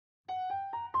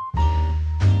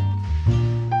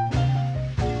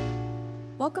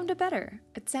Welcome to Better,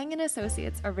 a Tsang and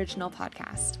Associates original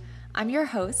podcast. I'm your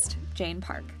host, Jane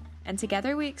Park, and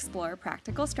together we explore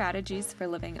practical strategies for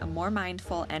living a more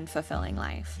mindful and fulfilling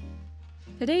life.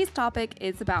 Today's topic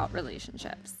is about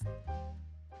relationships.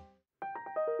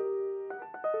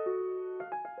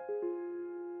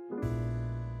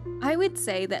 I would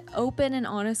say that open and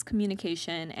honest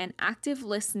communication and active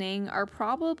listening are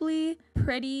probably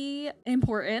pretty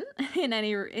important in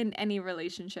any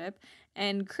relationship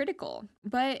and critical.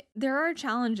 But there are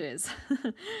challenges,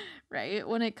 right?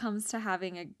 When it comes to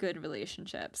having a good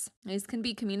relationships. These can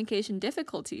be communication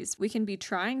difficulties. We can be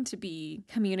trying to be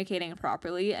communicating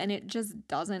properly and it just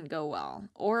doesn't go well.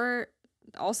 Or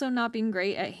also not being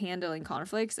great at handling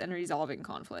conflicts and resolving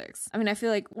conflicts. I mean, I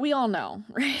feel like we all know,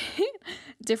 right?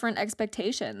 Different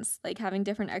expectations, like having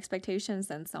different expectations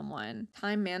than someone.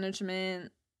 Time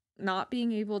management, not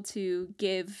being able to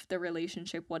give the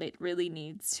relationship what it really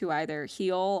needs to either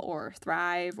heal or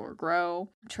thrive or grow.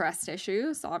 Trust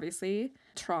issues, obviously.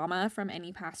 Trauma from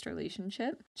any past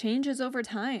relationship. Changes over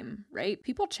time, right?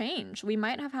 People change. We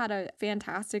might have had a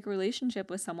fantastic relationship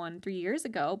with someone 3 years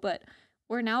ago, but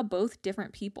we're now both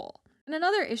different people. And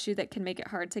another issue that can make it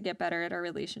hard to get better at our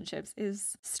relationships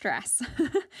is stress.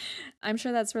 I'm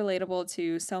sure that's relatable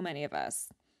to so many of us.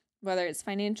 Whether it's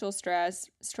financial stress,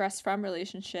 stress from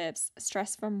relationships,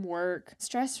 stress from work,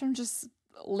 stress from just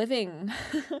living.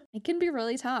 It can be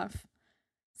really tough.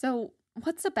 So,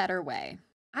 what's a better way?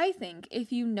 I think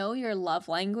if you know your love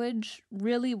language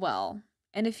really well,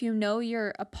 and if you know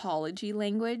your apology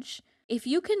language, if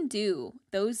you can do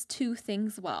those two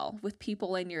things well with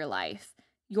people in your life,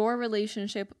 your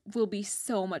relationship will be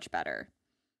so much better.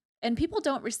 And people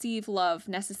don't receive love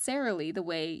necessarily the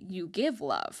way you give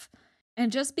love. And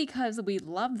just because we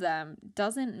love them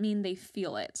doesn't mean they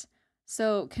feel it.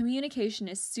 So communication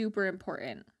is super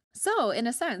important. So in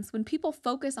a sense, when people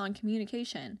focus on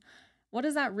communication, what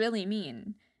does that really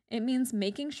mean? It means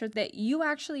making sure that you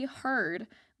actually heard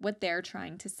what they're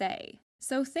trying to say.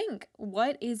 So think,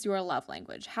 what is your love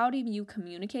language? How do you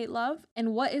communicate love?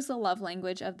 And what is the love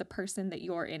language of the person that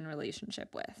you're in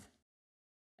relationship with?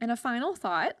 And a final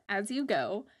thought as you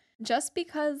go, just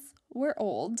because we're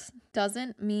old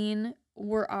doesn't mean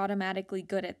we're automatically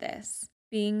good at this.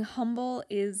 Being humble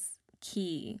is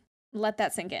key. Let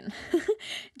that sink in.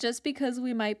 Just because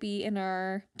we might be in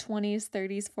our 20s,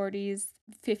 30s, 40s,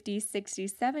 50s,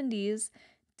 60s, 70s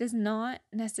does not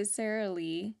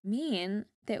necessarily mean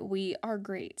that we are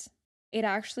great. It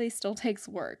actually still takes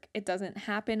work. It doesn't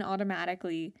happen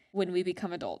automatically when we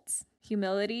become adults.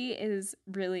 Humility is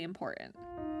really important.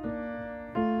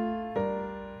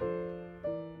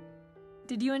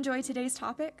 Did you enjoy today's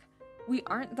topic? We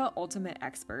aren't the ultimate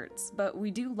experts, but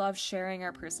we do love sharing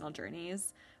our personal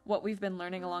journeys, what we've been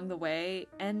learning along the way,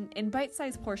 and in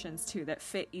bite-sized portions too that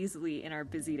fit easily in our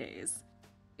busy days.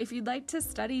 If you'd like to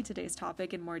study today's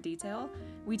topic in more detail,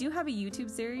 we do have a YouTube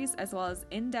series as well as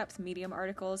in-depth Medium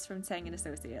articles from Tsang and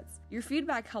Associates. Your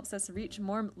feedback helps us reach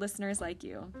more listeners like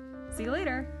you. See you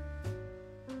later!